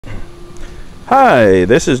Hi,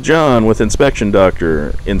 this is John with Inspection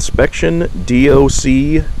Doctor,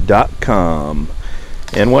 inspectiondoc.com.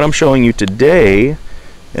 And what I'm showing you today,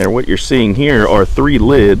 and what you're seeing here, are 3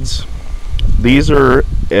 lids. These are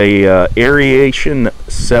a aeration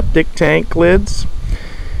septic tank lids.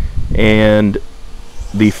 And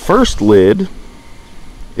the first lid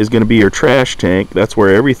is going to be your trash tank. That's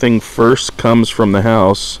where everything first comes from the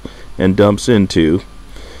house and dumps into.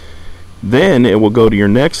 Then it will go to your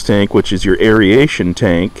next tank, which is your aeration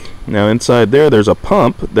tank. Now inside there's a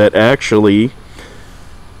pump that actually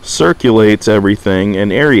circulates everything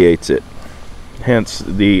and aerates it, hence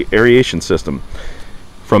the aeration system.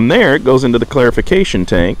 From there it goes into the clarification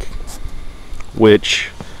tank, which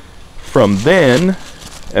from then,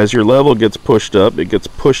 as your level gets pushed up, it gets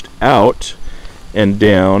pushed out and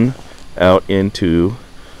down out into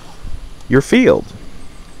your field,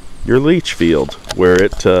 your leach field, where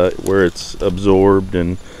it's absorbed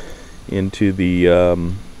and into the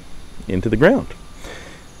ground.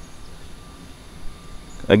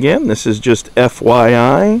 Again, this is just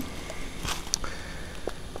FYI,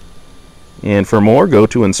 and for more, go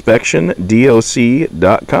to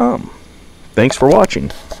inspectiondoc.com. Thanks for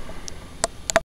watching.